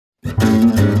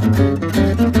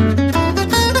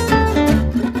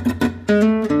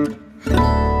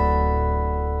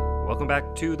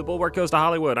to The Bulwark Goes to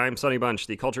Hollywood. I'm Sonny Bunch,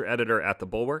 the culture editor at The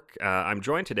Bulwark. I'm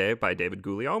joined today by David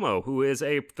Guglielmo, who is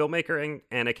a filmmaker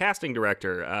and a casting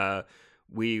director.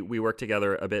 We worked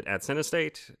together a bit at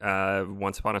Cinestate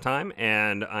once upon a time,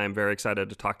 and I'm very excited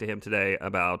to talk to him today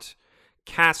about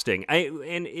casting.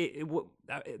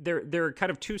 There are kind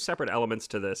of two separate elements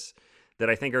to this that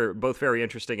I think are both very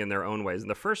interesting in their own ways. And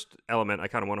the first element I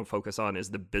kind of want to focus on is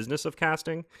the business of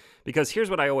casting, because here's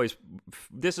what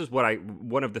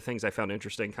one of the things I found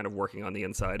interesting kind of working on the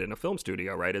inside in a film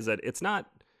studio, right, is that it's not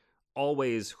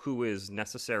always who is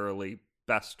necessarily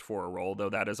best for a role, though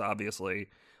that is obviously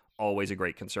always a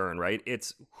great concern, right?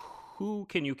 It's who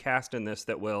can you cast in this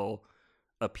that will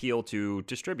appeal to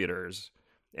distributors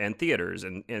and theaters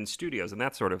and studios and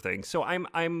that sort of thing. So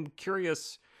I'm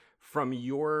curious, from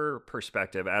your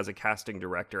perspective as a casting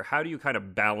director, how do you kind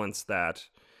of balance that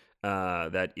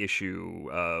issue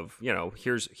of,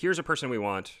 here's a person we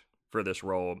want for this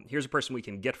role, here's a person we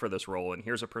can get for this role, and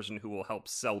here's a person who will help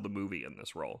sell the movie in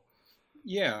this role?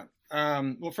 Yeah.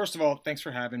 Well, first of all, thanks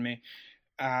for having me.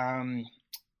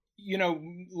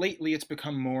 Lately it's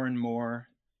become more and more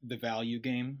the value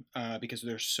game because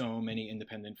there's so many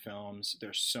independent films,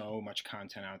 there's so much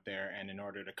content out there, and in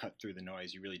order to cut through the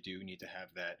noise, you really do need to have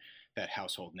that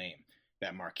household name,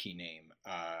 that marquee name.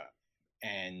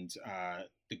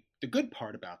 The good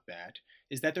part about that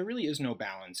is that there really is no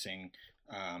balancing.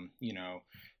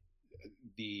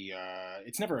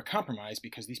 It's never a compromise,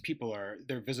 because these people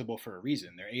they're visible for a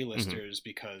reason. They're A-listers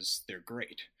because they're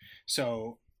great.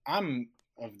 So I'm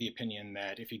of the opinion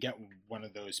that if you get one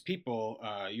of those people,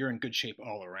 you're in good shape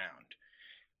all around.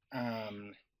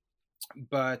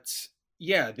 But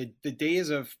yeah, the days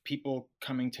of people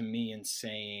coming to me and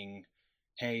saying,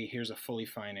 hey, here's a fully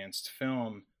financed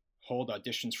film, hold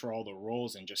auditions for all the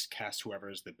roles and just cast whoever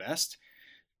is the best,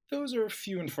 those are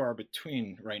few and far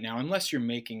between right now, unless you're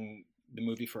making the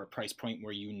movie for a price point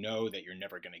where you know that you're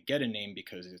never going to get a name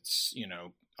because it's,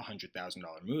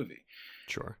 $100,000 movie.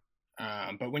 Sure.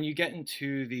 But when you get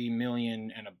into the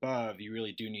million and above, you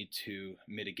really do need to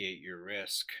mitigate your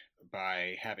risk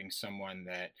by having someone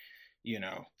that,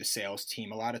 the sales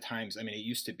team, a lot of times, it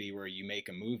used to be where you make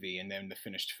a movie and then the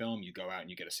finished film, you go out and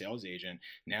you get a sales agent.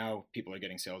 Now people are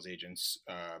getting sales agents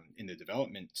in the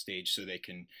development stage so they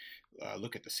can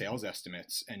look at the sales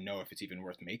estimates and know if it's even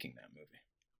worth making that movie.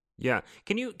 Yeah.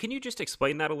 Can you just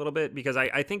explain that a little bit? Because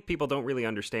I think people don't really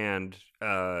understand,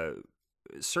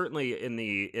 certainly in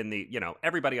the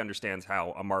everybody understands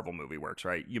how a Marvel movie works,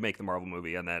 right? You make the Marvel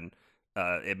movie and then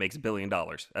it makes $1 billion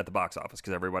at the box office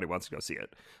because everybody wants to go see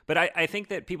it. But I think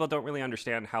that people don't really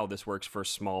understand how this works for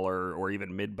smaller or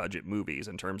even mid-budget movies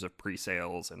in terms of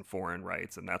pre-sales and foreign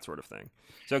rights and that sort of thing.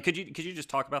 So could you just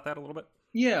talk about that a little bit?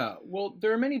 Yeah, well,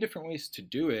 there are many different ways to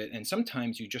do it, and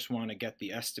sometimes you just want to get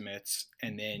the estimates,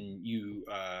 and then you,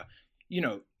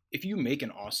 if you make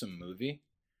an awesome movie,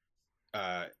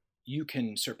 you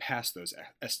can surpass those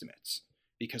estimates,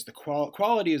 because the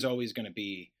quality is always going to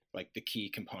be like the key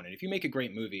component. If you make a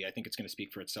great movie, I think it's going to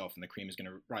speak for itself and the cream is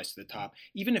going to rise to the top.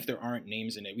 Even if there aren't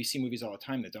names in it, we see movies all the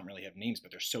time that don't really have names,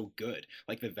 but they're so good.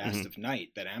 Like The Vast of Night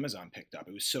that Amazon picked up.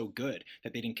 It was so good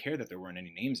that they didn't care that there weren't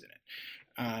any names in it.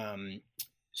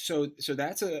 So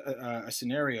that's a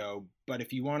scenario, but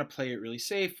if you want to play it really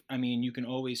safe, you can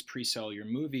always pre-sell your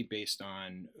movie based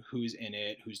on who's in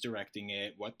it, who's directing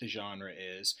it, what the genre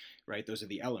is, right? Those are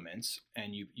the elements,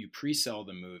 and you pre-sell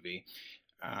the movie,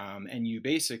 and you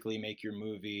basically make your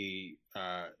movie,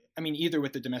 either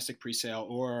with the domestic pre-sale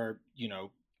or,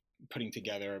 putting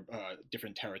together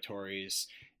different territories,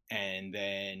 and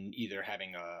then either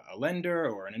having a lender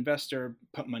or an investor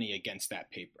put money against that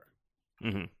paper.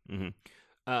 Mm-hmm. Mm-hmm.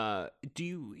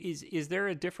 Is there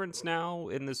a difference now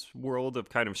in this world of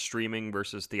kind of streaming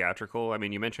versus theatrical?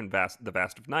 You mentioned The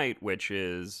Vast of Night, which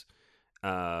is,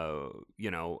 a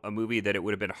movie that it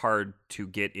would have been hard to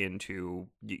get into.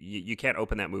 You can't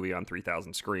open that movie on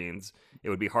 3,000 screens.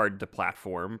 It would be hard to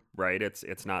platform, right?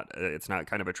 It's not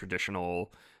kind of a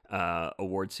traditional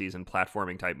award season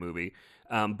platforming type movie.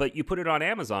 But you put it on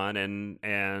Amazon and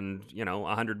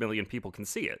 100 million people can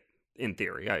see it. In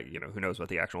theory, who knows what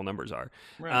the actual numbers are.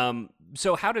 Right.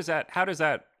 So how does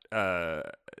that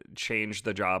change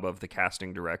the job of the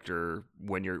casting director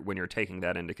when you're taking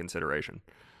that into consideration?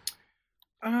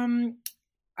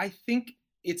 I think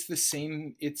it's the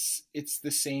same. It's the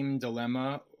same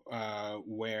dilemma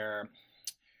where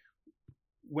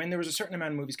when there was a certain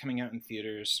amount of movies coming out in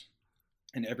theaters,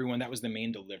 and everyone, that was the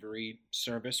main delivery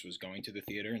service, was going to the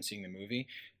theater and seeing the movie.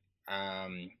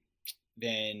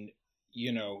 Then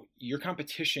your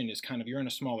competition is kind of, you're in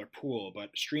a smaller pool, but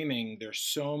streaming, there's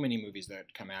so many movies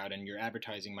that come out and your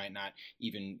advertising might not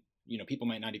even people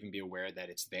might not even be aware that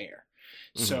it's there.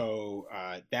 Mm-hmm. So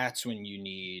that's when you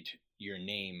need your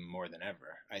name more than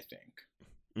ever, I think.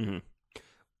 Mm-hmm.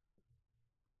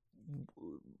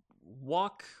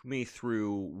 Walk me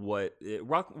through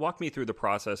the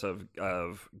process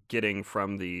of getting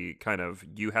from the kind of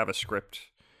you have a script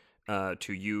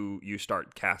to you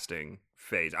start casting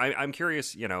phase. I'm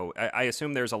curious, I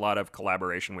assume there's a lot of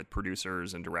collaboration with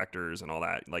producers and directors and all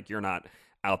that. Like, you're not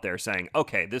out there saying,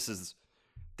 okay, this is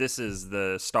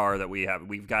the star that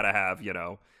we've got to have,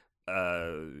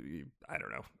 I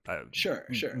don't know, Sure.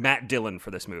 Matt Dillon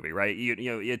for this movie, right?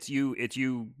 It's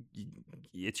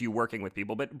you working with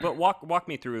people, but walk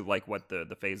me through like what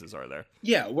the phases are there.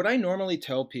 Yeah, what I normally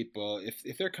tell people,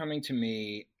 if they're coming to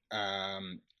me,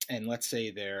 and let's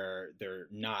say they're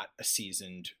not a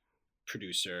seasoned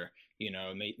producer,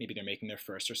 maybe they're making their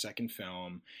first or second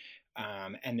film,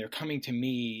 and they're coming to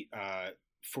me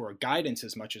for guidance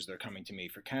as much as they're coming to me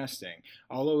for casting,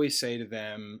 I'll always say to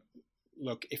them,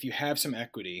 look, if you have some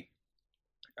equity,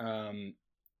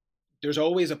 there's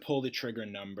always a pull the trigger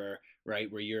number,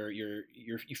 right? Where you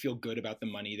feel good about the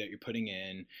money that you're putting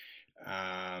in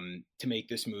to make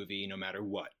this movie, no matter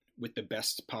what, with the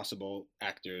best possible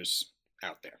actors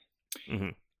out there. Mm-hmm.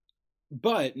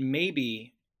 But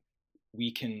maybe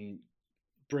we can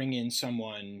bring in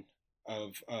someone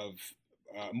of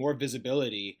more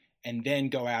visibility and then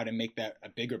go out and make that a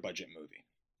bigger budget movie.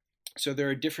 So there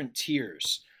are different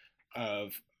tiers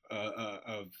of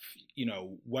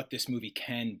what this movie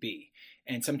can be,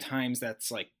 and sometimes that's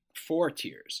like 4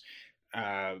 tiers.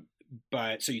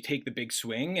 But so you take the big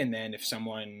swing, and then if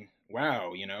someone,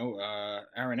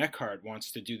 Aaron Eckhart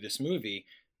wants to do this movie,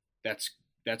 that's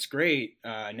great.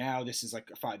 Now this is like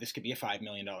this could be a $5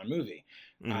 million movie.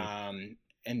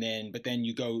 Mm-hmm. But then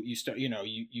you start,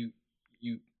 you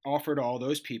offer to all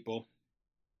those people,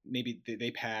 maybe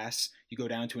they pass, you go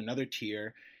down to another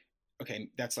tier. Okay,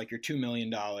 that's like your $2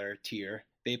 million tier.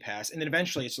 They pass. And then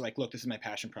eventually it's like, look, this is my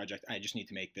passion project. I just need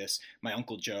to make this. My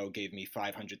Uncle Joe gave me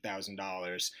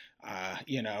 $500,000,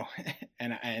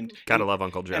 and gotta love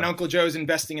Uncle Joe. And Uncle Joe's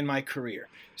investing in my career.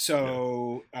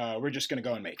 So we're just going to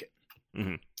go and make it.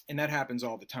 Mm-hmm. And that happens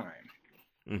all the time.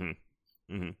 Mm-hmm.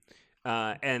 Mm-hmm.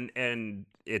 And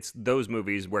it's those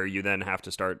movies where you then have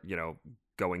to start,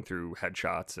 going through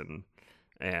headshots and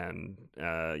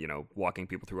walking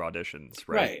people through auditions,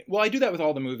 right? Right. Well, I do that with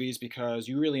all the movies because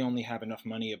you really only have enough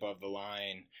money above the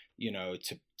line,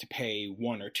 to pay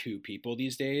 1 or 2 people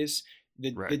these days.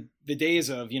 The days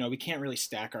of, we can't really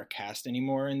stack our cast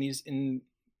anymore in the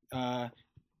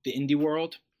indie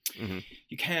world. Mm-hmm.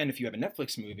 You can if you have a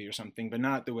Netflix movie or something, but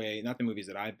not the movies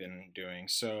that I've been doing.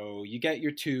 So you get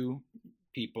your 2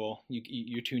 people,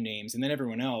 your 2 names, and then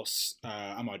everyone else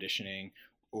I'm auditioning.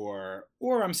 Or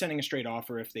I'm sending a straight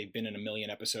offer if they've been in 1 million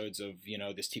episodes of,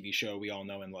 this TV show we all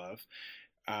know and love.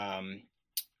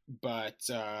 That's,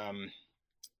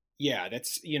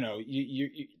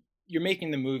 you're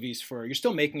making the movies you're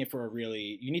still making it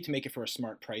you need to make it for a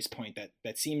smart price point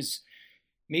that seems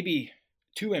maybe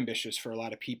too ambitious for a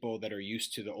lot of people that are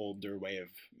used to the older way of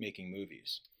making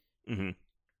movies. Mm-hmm.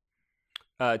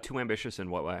 Too ambitious in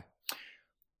what way?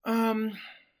 I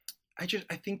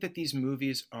think that these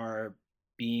movies are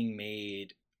being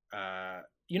made,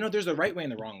 there's the right way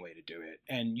and the wrong way to do it.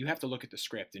 And you have to look at the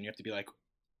script and you have to be like,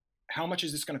 how much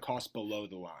is this going to cost below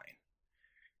the line?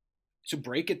 So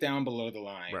break it down below the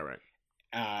line. Right.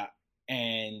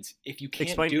 And if you can't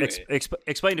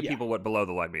explain to people what below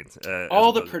the line means.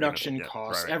 All the production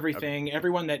costs, right. Everything, okay.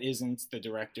 Everyone that isn't the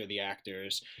director, the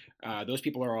actors, those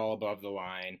people are all above the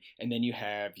line. And then you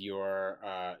have your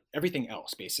everything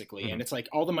else, basically. Mm-hmm. And it's like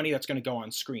all the money that's going to go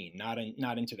on screen, not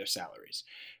into their salaries.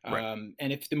 Right.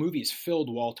 And if the movie is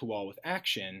filled wall to wall with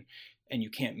action and you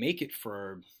can't make it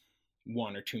for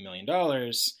 $1 or $2 million,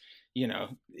 you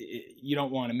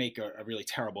don't want to make a really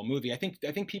terrible movie. I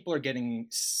think people are getting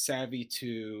savvy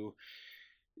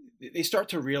they start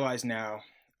to realize now,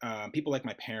 people like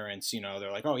my parents,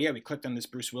 they're like, oh yeah, we clicked on this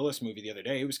Bruce Willis movie the other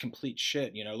day. It was complete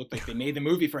shit. It looked like they made the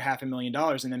movie for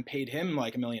 $500,000 and then paid him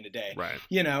like $1 million a day. Right.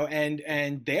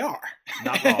 And they are.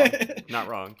 Not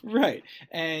wrong. Right.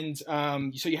 And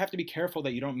so you have to be careful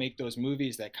that you don't make those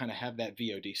movies that kind of have that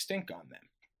VOD stink on them.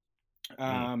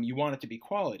 You want it to be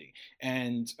quality.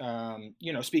 And,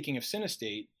 speaking of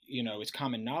Cinestate, it's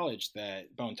common knowledge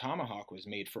that Bone Tomahawk was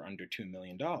made for under $2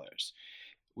 million,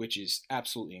 which is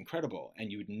absolutely incredible.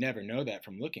 And you would never know that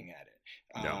from looking at it.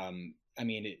 No.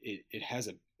 It has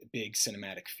a big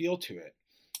cinematic feel to it.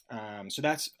 So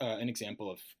that's an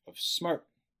example of smart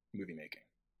movie making.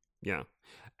 Yeah.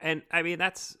 And I mean,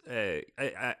 that's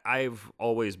I've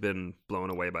always been blown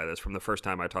away by this from the first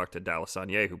time I talked to Dallas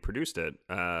Sanier, who produced it.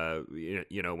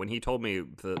 When he told me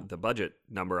the budget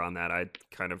number on that,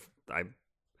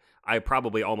 I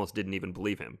probably almost didn't even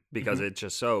believe him, because Mm-hmm. it's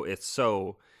just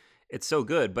it's so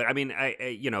good. But I mean,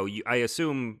 I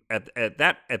assume at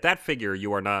that figure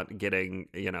you are not getting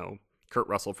Kurt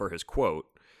Russell for his quote.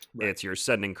 Right. It's you're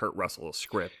sending Kurt Russell a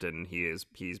script, and he's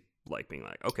like being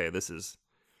like, okay,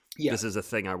 Yeah. this is a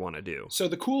thing I want to do. So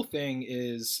the cool thing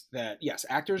is that yes,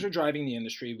 actors are driving the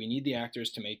industry. We need the actors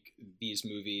to make these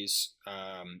movies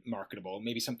marketable.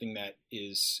 Maybe something that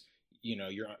is,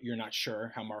 you're not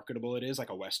sure how marketable it is, like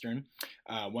a western.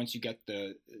 Once you get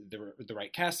the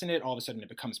right cast in it, all of a sudden it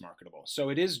becomes marketable. So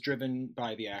it is driven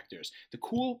by the actors. The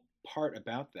cool part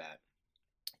about that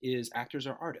is actors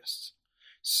are artists.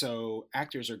 So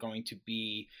actors are going to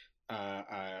be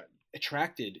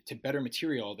attracted to better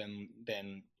material than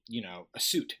a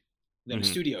suit, than a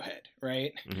Mm-hmm. studio head,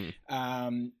 right?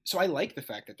 Mm-hmm. So I like the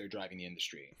fact that they're driving the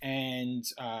industry, and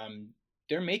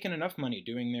they're making enough money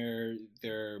doing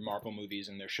their Marvel movies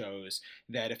and their shows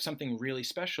that if something really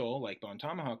special like Bone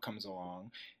Tomahawk comes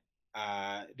along,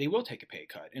 they will take a pay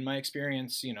cut. In my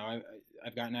experience,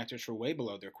 I've gotten actors for way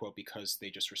below their quote because they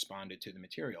just responded to the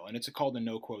material, and it's called a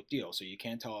no quote deal, so you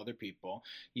can't tell other people.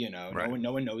 Right.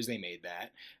 No one knows they made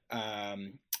that,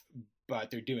 but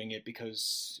they're doing it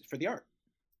because for the art.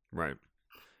 Right.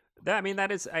 I mean,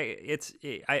 that is,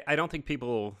 I don't think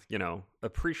people,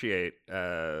 appreciate.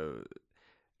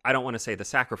 I don't want to say the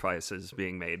sacrifices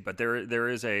being made, but there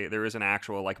is an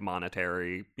actual like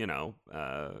monetary,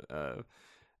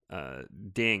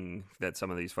 ding that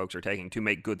some of these folks are taking to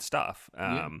make good stuff,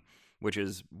 Yeah. which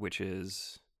is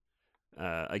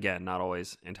again not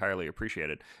always entirely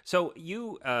appreciated. So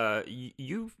you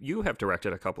have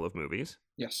directed a couple of movies.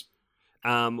 Yes.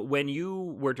 When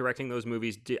you were directing those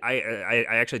movies, I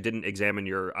actually didn't examine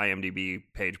your IMDb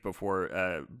page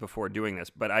before doing this,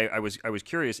 but I was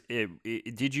curious.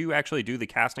 Did you actually do the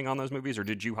casting on those movies, or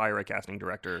did you hire a casting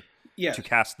director Yeah. to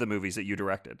cast the movies that you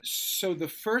directed? So the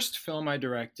first film I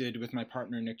directed with my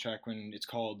partner Nick Chakwin, it's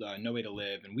called No Way to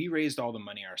Live, and we raised all the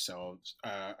money ourselves.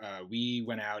 We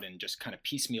went out and just kind of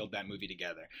piecemealed that movie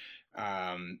together.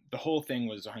 The whole thing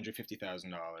was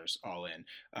 $150,000 all in,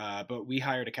 but we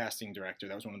hired a casting director.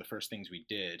 That was one of the first things we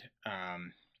did.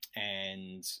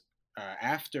 And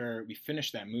after we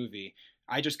finished that movie,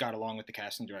 I just got along with the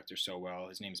casting director so well.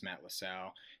 His name's Matt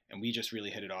LaSalle, and we just really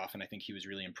hit it off. And I think he was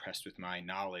really impressed with my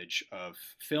knowledge of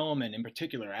film, and in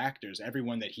particular actors.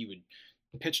 Everyone that he would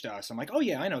pitch to us, I'm like, oh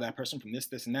yeah, I know that person from this,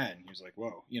 this, and that. And he was like,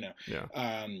 whoa,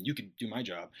 Yeah. you could do my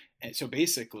job. And so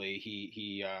basically,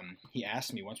 he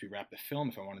asked me once we wrapped the film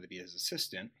if I wanted to be his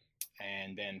assistant,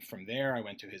 and then from there I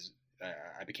went to his.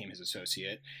 I became his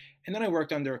associate, and then I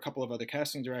worked under a couple of other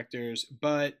casting directors.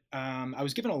 But I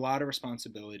was given a lot of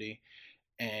responsibility,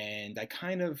 and I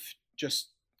kind of just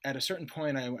at a certain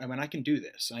point, I went, I can do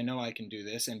this. I know I can do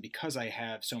this, and because I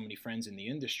have so many friends in the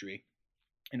industry,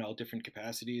 in all different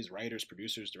capacities, writers,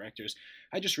 producers, directors,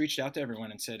 I just reached out to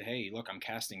everyone and said, hey, look, I'm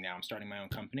casting now. I'm starting my own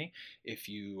company. If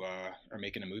you are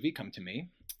making a movie, come to me.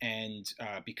 And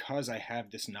because I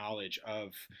have this knowledge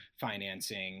of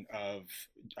financing, of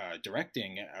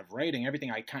directing, of writing,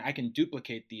 everything, I can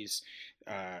duplicate these,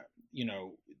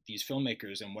 these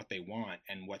filmmakers and what they want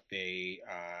and what they,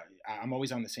 I'm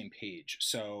always on the same page.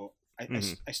 So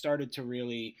I started to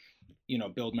really,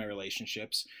 build my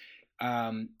relationships.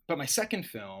 But my second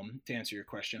film, to answer your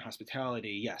question,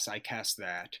 Hospitality, yes, I cast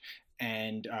that.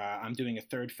 And I'm doing a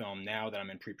third film now that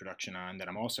I'm in pre-production on that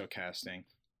I'm also casting.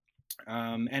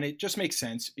 And it just makes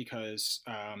sense because,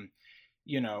 I'll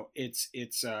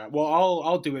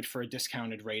do it for a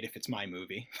discounted rate if it's my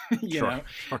movie, Sure.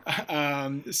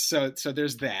 So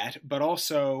there's that, but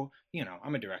also,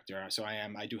 I'm a director, so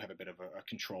I do have a bit of a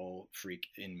control freak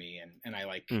in me, and I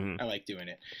like doing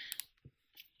it.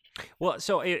 Well,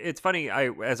 so it's funny.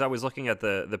 As I was looking at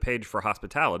the page for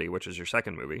Hospitality, which is your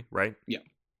second movie, right? Yeah.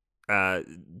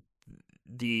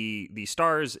 The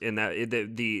stars in that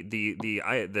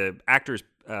the actors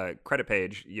credit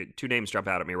page, two names jump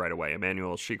out at me right away: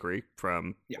 Emmanuel Shikri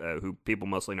from who people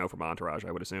mostly know from Entourage,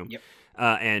 I would assume, Yep.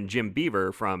 And Jim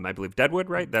Beaver from, I believe, Deadwood,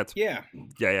 right? That's Yeah.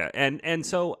 And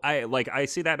so I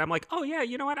see that and I'm like, oh yeah,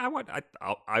 you know what?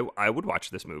 I would watch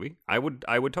this movie. I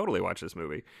would totally watch this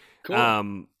movie.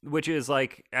 Cool. Which is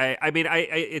like,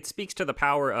 it speaks to the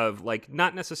power of like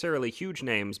not necessarily huge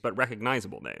names but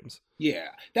recognizable names. Yeah,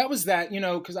 that was that,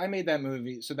 because I made that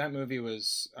movie. So that movie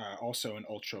was also an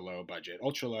ultra low budget.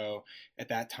 Ultra low at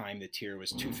that time, the tier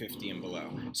was 250 and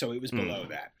below. So it was below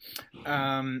that.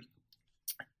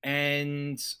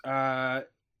 And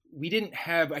we didn't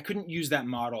have, I couldn't use that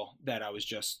model that I was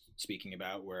just speaking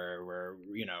about, where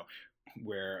you know,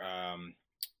 where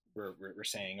we're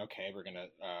saying, okay, we're gonna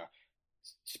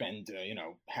spend you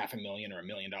know, $500,000 or $1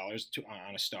 million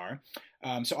on a star.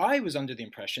 So I was under the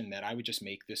impression that I would just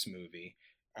make this movie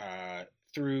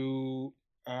through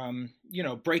you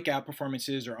know, breakout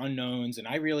performances or unknowns. And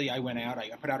I went out,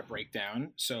 I put out a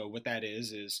breakdown. So what that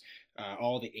is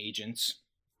all the agents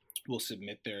will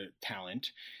submit their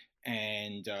talent,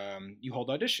 and you hold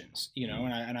auditions, you know,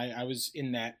 and I was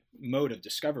in that mode of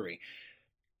discovery.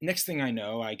 Next thing I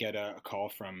know, I get a call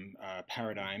from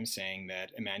Paradigm saying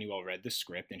that Emmanuelle read the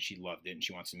script and she loved it and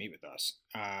she wants to meet with us.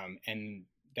 And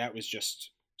that was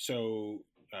just so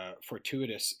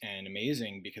fortuitous and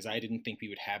amazing, because I didn't think we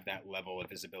would have that level of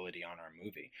visibility on our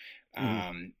movie.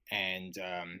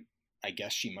 I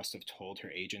guess she must have told her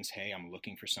agents, hey, I'm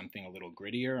looking for something a little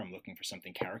grittier. I'm looking for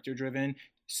something character driven.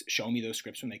 Show me those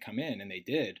scripts when they come in. And they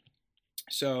did.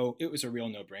 So it was a real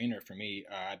no-brainer for me.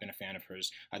 I've been a fan of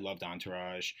hers. I loved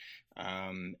Entourage.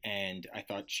 And I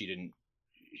thought she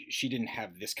didn't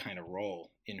have this kind of role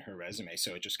in her resume.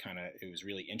 So it was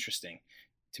really interesting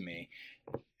to me.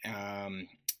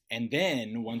 And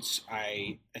then once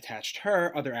I attached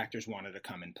her, other actors wanted to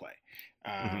come and play.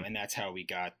 And that's how we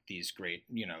got these great,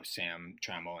 you know, Sam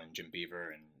Trammell and Jim Beaver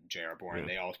and J.R. Bourne. Yeah.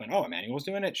 They all went, oh, Emmanuelle's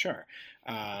doing it? Sure.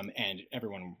 And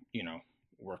everyone, you know,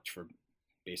 worked for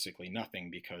basically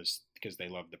nothing because they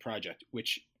loved the project,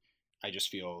 which I just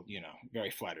feel, you know,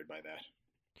 very flattered by that.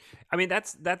 I mean,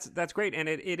 that's great. And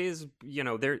it is, you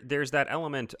know, there's that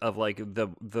element of like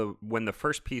the when the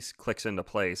first piece clicks into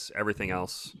place, everything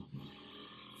else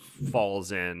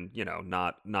falls in, you know,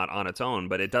 not on its own,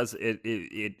 but it does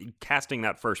it casting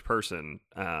that first person,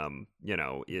 you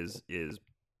know, is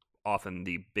often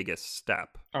the biggest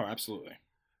step. Oh, absolutely.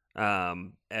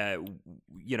 You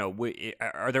know,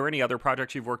 are there any other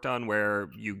projects you've worked on where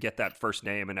you get that first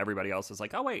name and everybody else is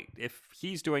like, oh wait, if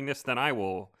he's doing this, then I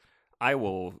will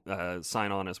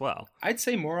sign on as well? I'd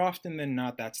say more often than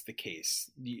not, that's the case.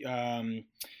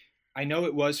 I know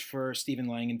it was for Stephen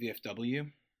Lang in VFW.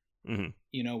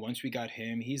 You know, once we got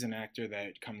him, he's an actor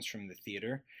that comes from the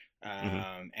theater,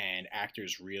 and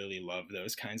actors really love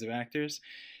those kinds of actors.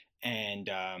 And,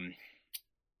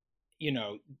 you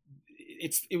know,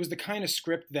 it was the kind of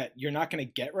script that you're not going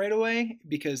to get right away,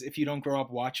 because if you don't grow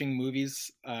up watching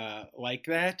movies like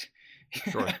that,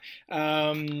 sure.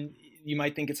 You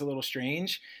might think it's a little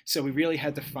strange. So we really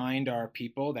had to find our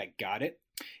people that got it.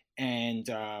 And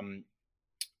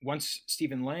once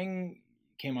Stephen Lang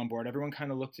came on board, everyone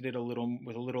kind of looked at it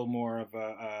with a little more of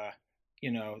a,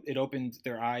 you know, it opened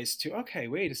their eyes to, okay,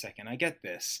 wait a second, I get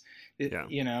this.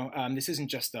 You know, this isn't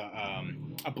just a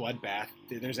bloodbath.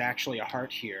 There's actually a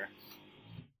heart here.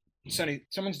 Sonny,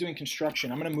 someone's doing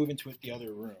construction. I'm going to move into the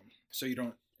other room so you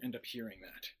don't end up hearing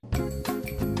that.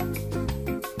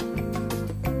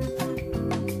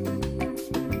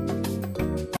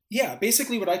 Yeah,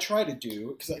 basically what I try to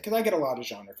do, because I get a lot of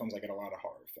genre films, I get a lot of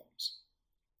horror films.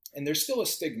 And there's still a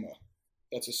stigma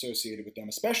that's associated with them,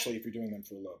 especially if you're doing them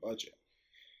for a low budget.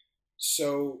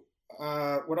 So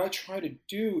what I try to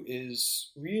do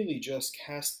is really just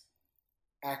cast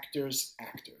actors,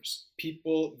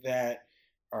 people that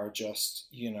are just,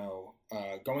 you know,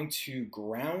 going to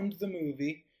ground the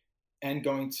movie and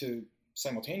going to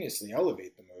simultaneously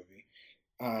elevate the movie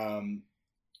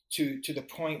to the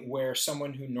point where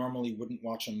someone who normally wouldn't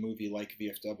watch a movie like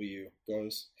VFW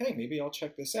goes, hey, maybe I'll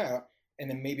check this out. And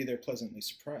then maybe they're pleasantly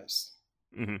surprised.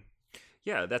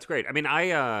 Yeah, that's great. I mean,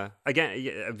 again,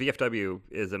 VFW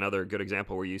is another good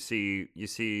example where you see,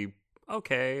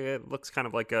 okay, it looks kind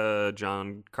of like a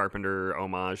John Carpenter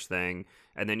homage thing,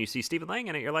 and then you see Stephen Lang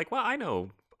in it. You're like, well, I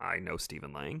know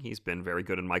Stephen Lang. He's been very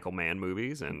good in Michael Mann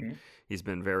movies, and he's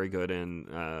been very good in,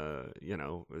 you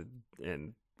know,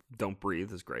 and Don't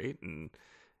Breathe is great, and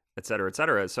et cetera, et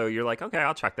cetera. So you're like, okay,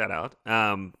 I'll check that out.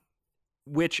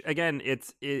 Which again,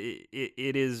 it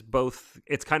is both.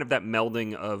 It's kind of that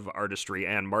melding of artistry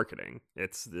and marketing.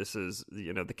 This is,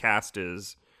 you know, the cast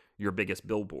is your biggest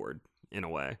billboard in a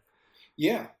way.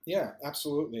 Yeah,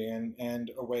 absolutely,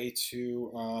 and a way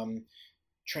to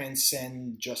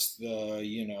transcend just the,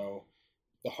 you know,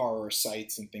 the horror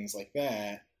sites and things like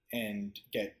that, and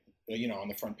get, you know, on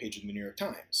the front page of the New York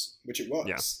Times, which it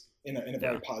was in a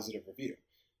very positive review.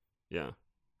 Yeah.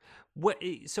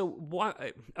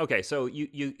 Okay, so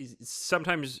you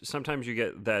sometimes you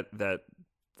get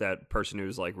that person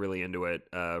who's like really into it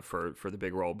for the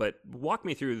big role, but walk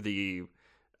me through the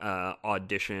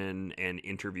audition and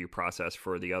interview process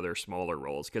for the other smaller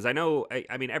roles, because I know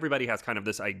I mean everybody has kind of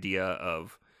this idea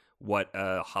of what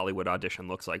a Hollywood audition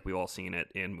looks like. We've all seen it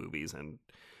in movies, and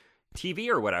TV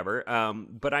or whatever.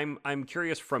 But I'm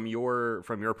curious from your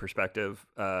perspective,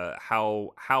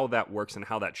 how that works and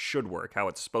how that should work, how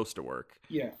it's supposed to work.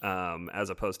 Yeah. As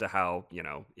opposed to how,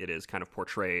 it is kind of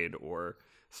portrayed or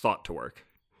thought to work.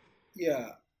 Yeah.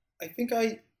 I think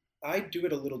I do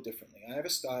it a little differently. I have a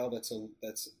style that's a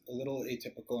little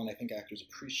atypical, and I think actors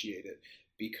appreciate it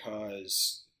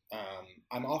because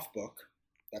I'm off book.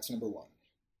 That's number one.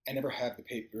 I never have the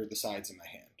paper, the sides in my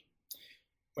hand.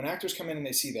 When actors come in and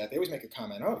they see that, they always make a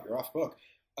comment, "Oh, you're off book,"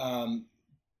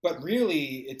 but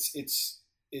really, it's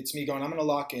me going, "I'm going to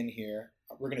lock in here.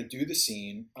 We're going to do the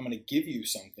scene. I'm going to give you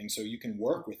something so you can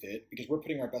work with it because we're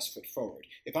putting our best foot forward."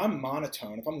 If I'm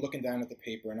monotone, if I'm looking down at the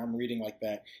paper and I'm reading like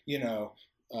that,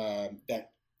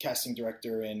 that casting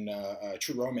director in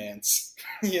True Romance,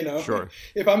 Sure.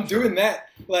 if I'm doing that,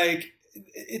 like,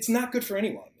 it's not good for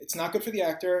anyone. It's not good for the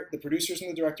actor. The producers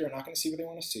and the director are not going to see what they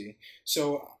want to see.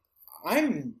 So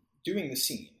I'm doing the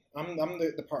scene. I'm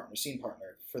the partner, scene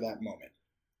partner for that moment.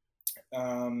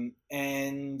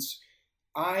 And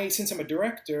since I'm a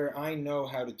director, I know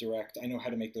how to direct. I know how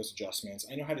to make those adjustments.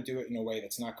 I know how to do it in a way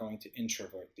that's not going to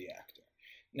introvert the actor.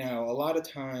 Now, a lot of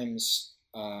times,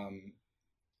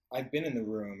 I've been in the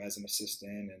room as an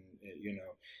assistant, and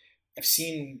I've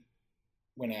seen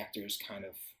when actors kind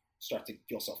of start to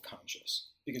feel self-conscious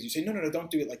because you say, no, don't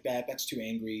do it like that. That's too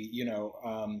angry.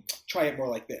 Try it more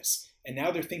like this. And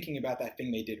now they're thinking about that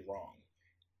thing they did wrong,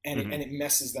 and it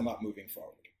messes them up moving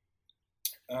forward.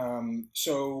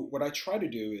 So what I try to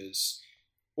do is,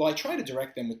 I try to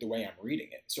direct them with the way I'm reading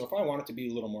it. So if I want it to be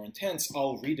a little more intense,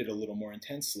 I'll read it a little more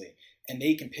intensely, and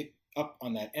they can pick up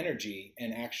on that energy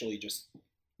and actually just,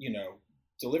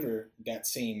 deliver that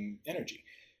same energy.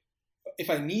 If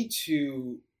I need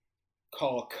to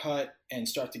call a cut and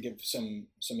start to give some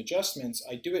adjustments,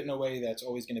 I do it in a way that's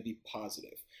always going to be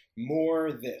positive.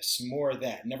 More this, more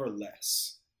that, never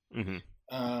less.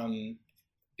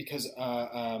 Because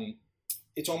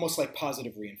it's almost like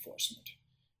positive reinforcement.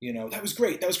 That was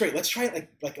great. Let's try it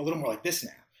like a little more like this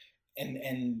now.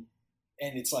 And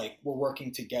it's like we're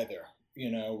working together.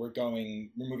 We're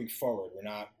moving forward. We're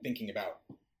not thinking about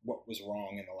what was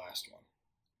wrong in the last one.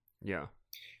 Yeah.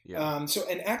 So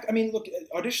look,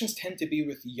 auditions tend to be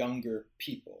with younger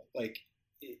people. Like,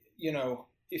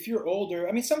 if you're older,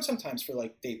 sometimes for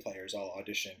like day players, I'll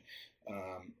audition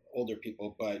older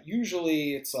people, but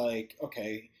usually it's like,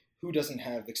 okay, who doesn't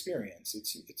have experience?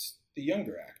 It's the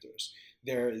younger actors.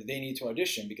 They need to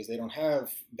audition because they don't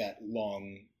have that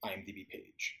long IMDb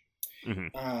page.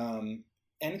 And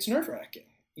it's nerve-wracking,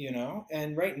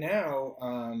 and right now,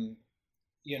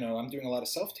 I'm doing a lot of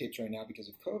self-tapes right now because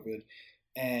of COVID,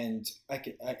 and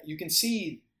you can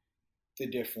see the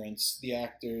difference. The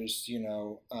actors,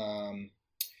 the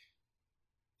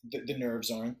nerves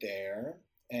aren't there,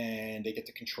 and they get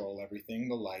to control everything,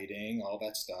 the lighting, all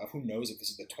that stuff. Who knows if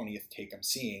this is the 20th take I'm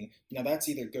seeing? Now that's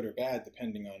either good or bad,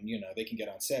 depending on, they can get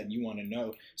on set and you want to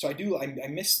know. So I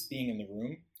miss being in the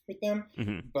room with them,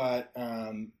 but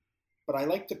I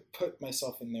like to put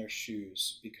myself in their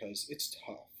shoes because it's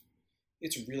tough.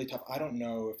 It's really tough. I don't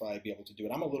know if I'd be able to do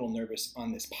it. I'm a little nervous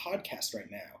on this podcast right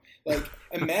now. Like,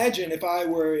 imagine if I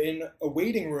were in a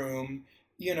waiting room,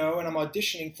 and I'm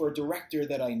auditioning for a director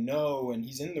that I know, and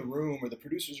he's in the room, or the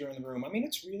producers are in the room.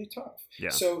 It's really tough. Yeah.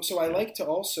 So I like to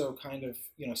also kind of,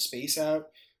 space out.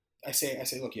 I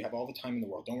say, look, you have all the time in the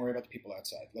world. Don't worry about the people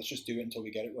outside. Let's just do it until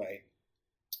we get it right,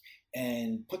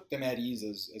 and put them at ease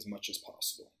as much as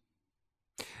possible.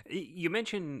 You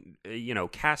mentioned,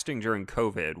 casting during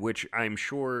COVID, which I'm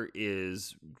sure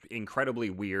is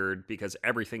incredibly weird because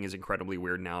everything is incredibly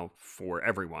weird now for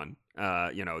everyone.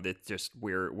 That just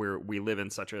we live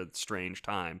in such a strange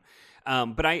time.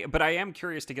 But I am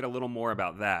curious to get a little more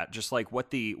about that. Just like what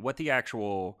the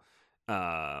actual,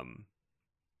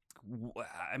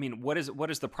 what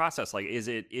is the process like?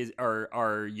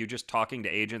 Are you just talking to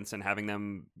agents and having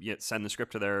them send the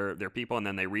script to their people and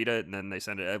then they read it and then they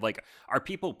send it? Like, are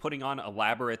people putting on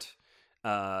elaborate,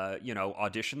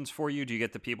 auditions for you? Do you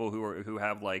get the people who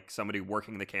have like somebody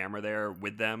working the camera there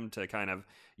with them to kind of,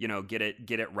 get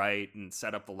it right and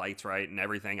set up the lights right and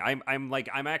everything?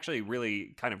 I'm actually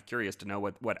really kind of curious to know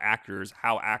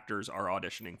how actors are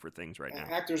auditioning for things right now.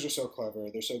 Actors are so clever.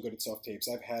 They're so good at self-tapes.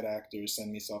 I've had actors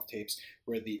send me self-tapes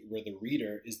where the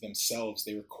reader is themselves.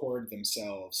 They record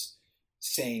themselves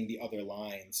saying the other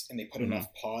lines, and they put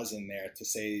enough pause in there to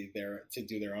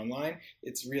do their own line.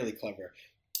 It's really clever.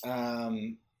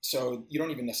 So you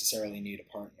don't even necessarily need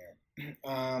a partner.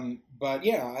 But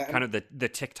yeah, Kind of the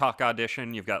TikTok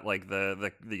audition. You've got like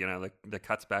the the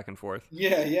cuts back and forth.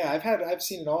 yeah, I've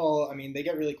seen it all. I mean, they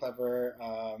get really clever.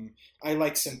 I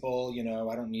like simple,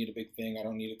 I don't need a big thing. I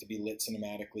don't need it to be lit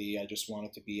cinematically. I just want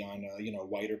it to be on a,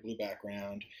 white or blue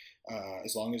background.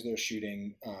 As long as they're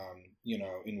shooting,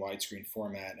 in widescreen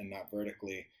format and not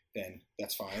vertically, then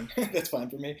that's fine. That's fine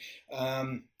for me.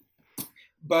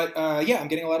 But yeah, I'm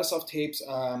getting a lot of self tapes.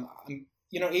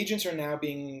 Agents are now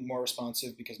being more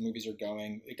responsive because movies are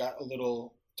going. It got a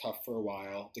little tough for a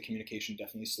while. The communication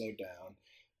definitely slowed down.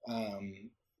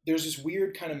 There's this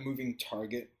weird kind of moving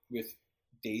target with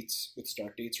dates, with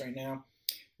start dates right now,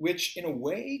 which in a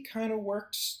way kind of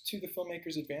works to the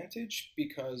filmmaker's advantage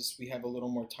because we have a little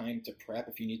more time to prep.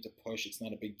 If you need to push, it's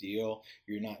not a big deal.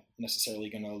 You're not necessarily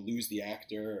going to lose the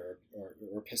actor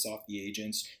or piss off the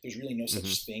agents. There's really no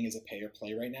such thing as a pay or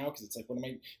play right now because it's like,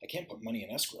 I can't put money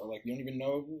in escrow. Like, we don't even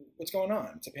know what's going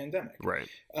on. It's a pandemic. Right.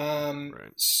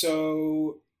 Right.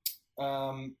 So,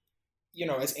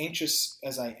 as anxious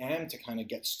as I am to kind of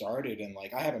get started, and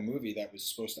like, I have a movie that I was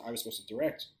supposed to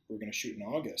direct. We were going to shoot in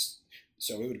August.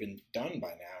 So it would have been done by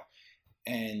now,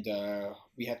 and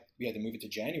we had to move it to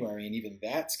January, and even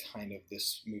that's kind of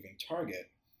this moving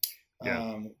target.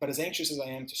 Yeah. But as anxious as I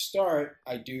am to start,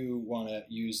 I do want to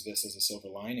use this as a silver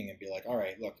lining and be like, all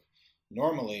right, look,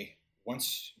 normally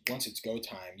once it's go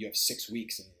time, you have 6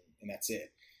 weeks, and that's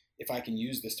it. If I can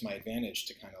use this to my advantage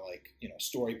to kind of like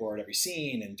storyboard every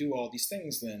scene and do all these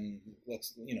things, then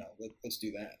let's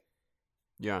do that.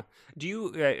 Yeah. Do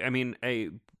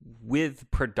you, with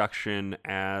production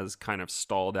as kind of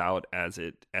stalled out as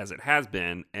it has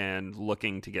been and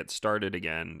looking to get started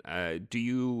again, do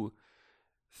you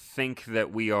think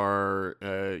that we are,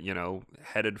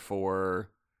 headed for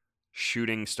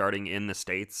shooting starting in the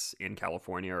States, in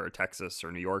California or Texas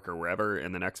or New York or wherever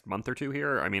in the next month or two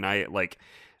here? I mean, I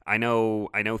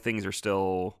know things are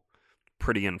still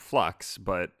pretty in flux,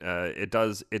 but it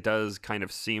does kind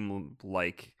of seem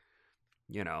like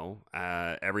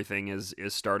everything is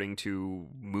starting to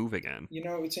move again.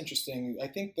 It's interesting. I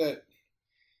think that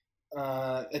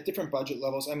at different budget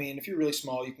levels, I mean, if you're really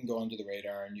small, you can go under the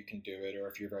radar and you can do it. Or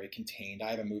if you're very contained, I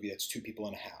have a movie that's 2 people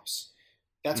in a house.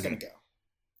 That's going to go.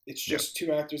 It's just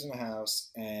 2 actors in the house.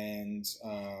 And,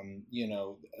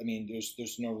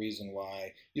 there's no reason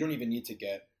why. You don't even need to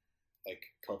get like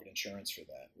COVID insurance for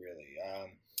that, really.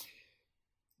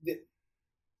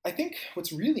 I think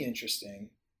what's really interesting,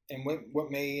 and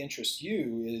what may interest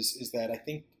you, is that I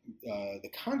think the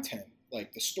content,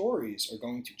 like the stories, are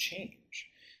going to change.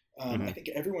 I think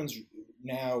everyone's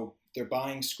now, they're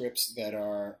buying scripts that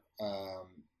are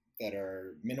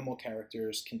minimal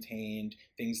characters, contained,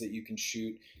 things that you can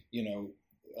shoot,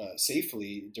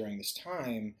 safely during this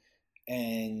time.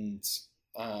 And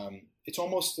it's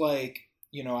almost like,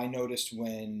 I noticed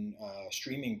when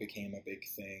streaming became a big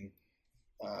thing,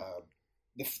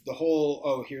 the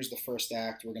whole, here's the first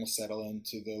act, we're going to settle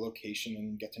into the location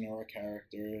and get to know our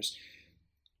characters,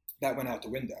 that went out the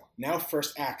window. Now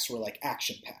first acts were like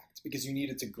action packed because you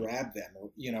needed to grab them, or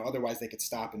otherwise they could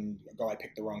stop and go, I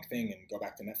picked the wrong thing, and go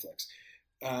back to Netflix.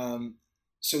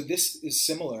 So this is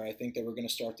similar. I think that we're going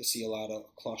to start to see a lot of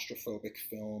claustrophobic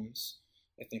films.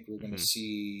 I think we're going to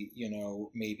see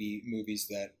maybe movies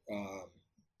that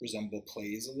resemble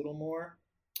plays a little more.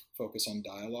 Focus on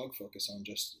dialogue, focus on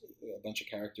just a bunch of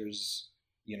characters,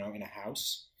 in a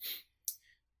house.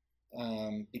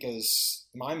 Because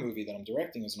my movie that I'm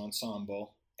directing is an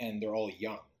ensemble, and they're all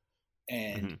young.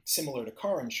 And similar to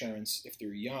car insurance, if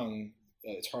they're young,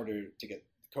 it's harder to get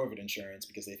COVID insurance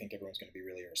because they think everyone's going to be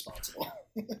really irresponsible.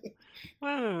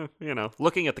 Well,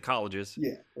 looking at the colleges,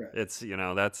 yeah, right. It's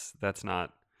that's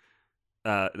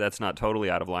not totally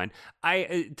out of line.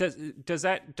 Does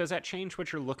that change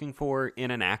what you're looking for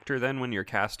in an actor then when you're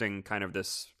casting kind of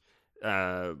this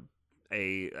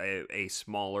a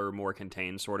smaller, more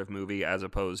contained sort of movie as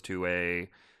opposed to a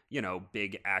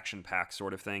big action packed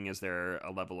sort of thing? Is there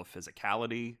a level of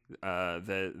physicality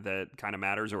that kind of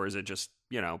matters, or is it just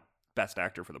best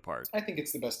actor for the part? I think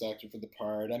it's the best actor for the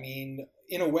part. I mean,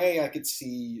 in a way, I could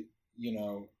see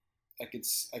I could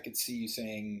see you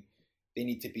saying they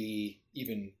need to be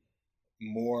even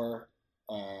more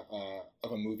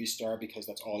of a movie star because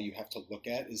that's all you have to look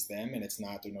at is them, and there's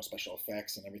no special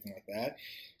effects and everything like that.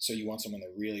 So you want someone to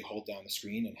really hold down the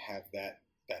screen and have that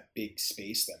big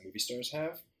space that movie stars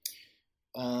have.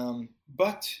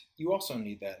 But you also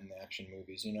need that in the action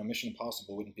movies. Mission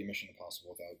Impossible wouldn't be Mission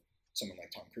Impossible without someone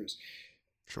like Tom Cruise.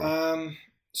 Sure.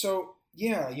 So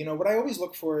yeah, what I always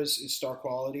look for is star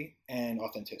quality and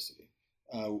authenticity.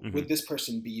 Would this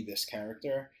person be this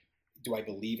character? Do I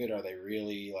believe it? Are they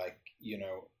really like,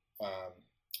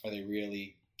 Are they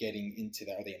really getting into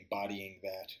that? Are they embodying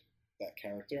that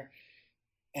character?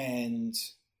 And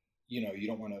you know,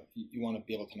 you want to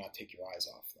be able to not take your eyes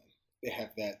off them. They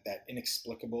have that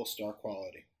inexplicable star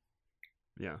quality.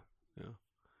 Yeah. Yeah.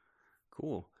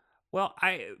 Cool. Well,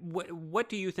 what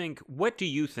do you think? What do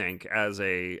you think as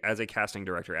a casting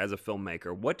director, as a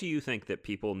filmmaker? What do you think that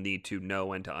people need to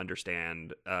know and to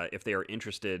understand if they are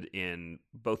interested in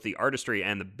both the artistry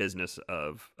and the business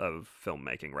of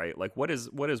filmmaking? Right? Like, what is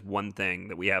one thing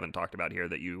that we haven't talked about here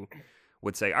that you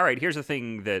would say? All right, here's a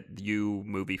thing that you,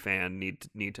 movie fan,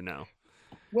 need to know.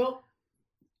 Well,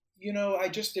 you know, I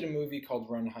just did a movie called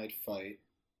Run, Hide, Fight,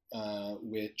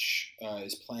 which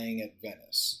is playing at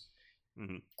Venice.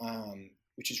 Mm-hmm.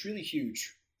 Which is really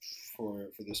huge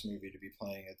for this movie to be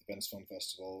playing at the Venice Film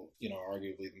Festival, you know,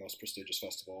 arguably the most prestigious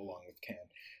festival along with Cannes.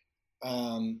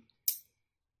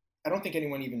 I don't think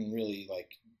anyone even really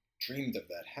like dreamed of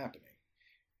that happening.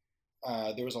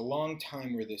 There was a long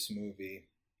time where this movie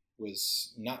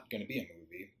was not going to be a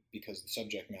movie because the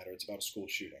subject matter, it's about a school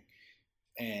shooting,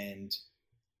 and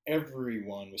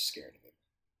everyone was scared of it.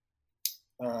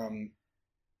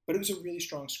 But it was a really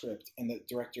strong script, and the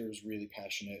director was really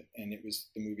passionate, and it was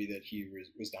the movie that he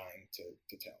was dying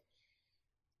to tell.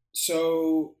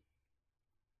 So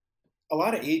a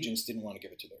lot of agents didn't want to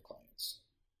give it to their clients.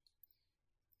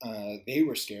 They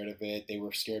were scared of it. They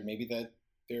were scared maybe that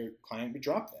their client would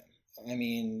drop them. I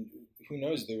mean, who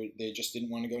knows? They just didn't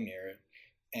want to go near it,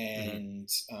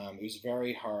 and it was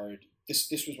very hard.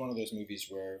 This was one of those movies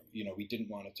where, you know, we didn't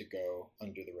want it to go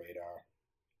under the radar.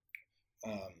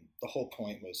 The whole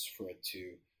point was for it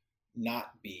to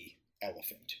not be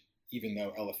Elephant, even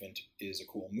though Elephant is a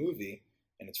cool movie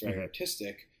and it's very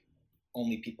artistic.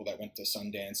 Only people that went to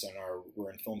Sundance and were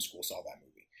in film school saw that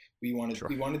movie. We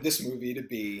wanted this movie to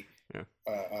be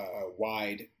a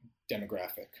wide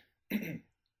demographic, a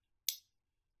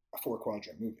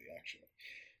 4-quadrant movie actually,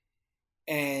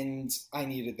 and I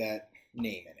needed that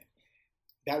name in it.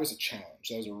 That was a challenge.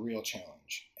 That was a real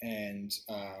challenge, and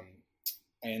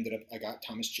I got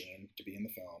Thomas Jane to be in the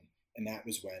film, and that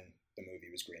was when the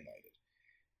movie was greenlighted.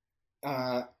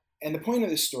 And the point of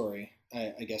this story,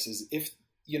 I guess, is if,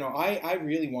 you know, I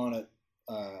really want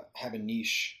to have a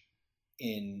niche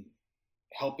in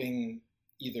helping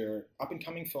either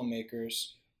up-and-coming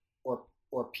filmmakers or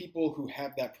people who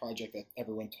have that project that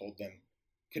everyone told them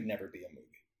could never be a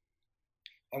movie.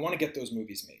 I want to get those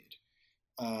movies made.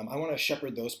 I want to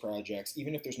shepherd those projects,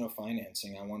 even if there's no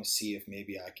financing. I want to see if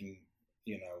maybe I can,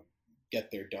 you know,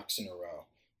 get their ducks in a row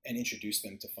and introduce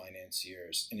them to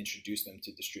financiers and introduce them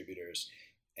to distributors.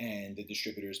 And the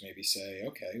distributors maybe say,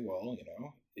 okay, well, you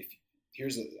know,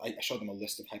 I show them a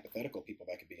list of hypothetical people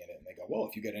that could be in it. And they go, well,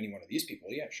 if you get any one of these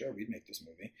people, yeah, sure, we'd make this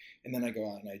movie. And then I go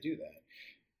out and I do that.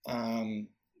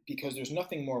 Because there's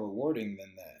nothing more rewarding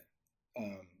than that,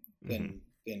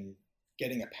 than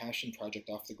getting a passion project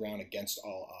off the ground against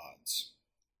all odds.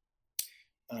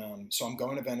 So I'm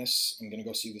going to Venice. I'm going to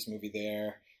go see this movie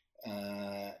there.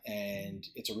 And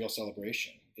it's a real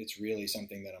celebration. It's really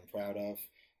something that I'm proud of.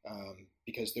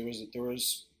 Because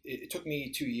it took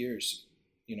me 2 years,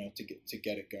 you know, to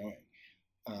get it going,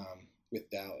 with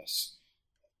Dallas.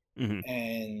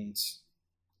 And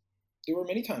there were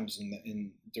many times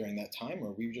during that time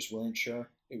where we just weren't sure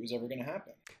it was ever going to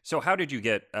happen. So how did you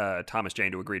get Thomas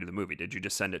Jane to agree to the movie? Did you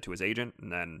just send it to his agent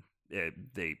and then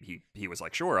he was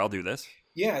like, sure, I'll do this?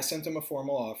 Yeah, I sent him a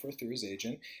formal offer through his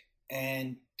agent,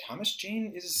 and Thomas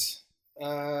Jane is,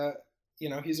 you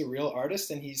know, he's a real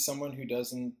artist, and he's someone who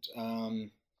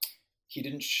he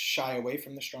didn't shy away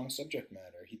from the strong subject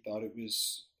matter. He thought it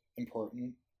was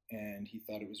important, and he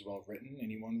thought it was well written,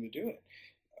 and he wanted to do it.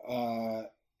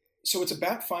 So it's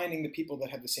about finding the people that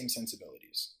have the same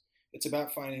sensibilities. It's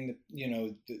about finding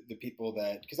the people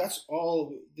that, because that's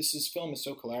all, film is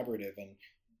so collaborative, and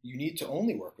you need to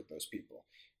only work with those people.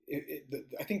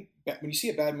 I think when you see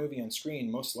a bad movie on screen,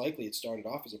 most likely it started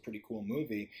off as a pretty cool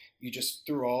movie. You just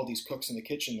threw all these cooks in the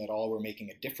kitchen that all were making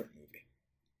a different movie.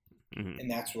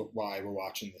 And that's why we're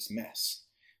watching this mess.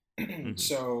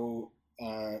 So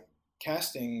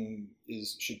casting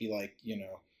should be like, you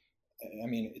know, I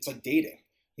mean, it's like dating.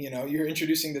 You know, you're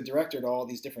introducing the director to all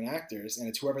these different actors, and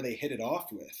it's whoever they hit it off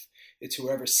with. It's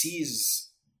whoever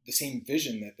sees the same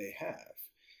vision that they have.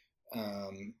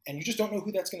 And you just don't know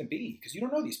who that's going to be, because you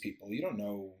don't know these people. You don't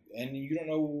know, and you don't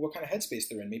know what kind of headspace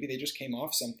they're in. Maybe they just came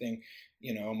off something,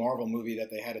 you know, a Marvel movie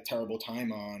that they had a terrible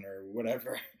time on or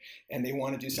whatever, and they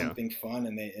want to do something fun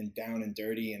and down and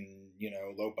dirty and, you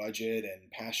know, low budget and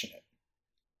passionate.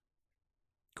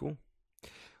 Cool.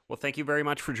 Well, thank you very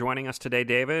much for joining us today,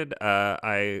 David.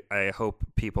 I hope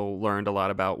people learned a lot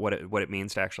about what it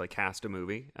means to actually cast a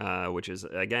movie, which is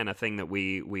again a thing that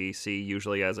we see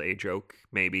usually as a joke,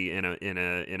 maybe in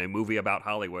a movie about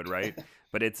Hollywood, right?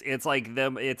 But it's like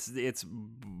them. It's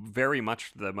very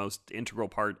much the most integral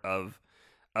part of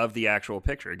the actual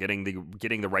picture, getting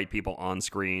the right people on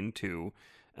screen to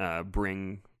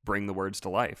bring the words to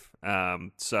life.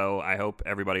 So I hope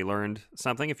everybody learned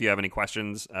something. If you have any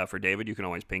questions for David, you can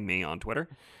always ping me on Twitter.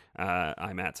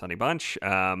 I'm at Sonny Bunch,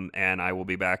 and I will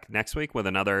be back next week with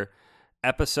another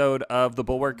episode of The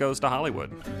Bulwark Goes to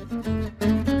Hollywood.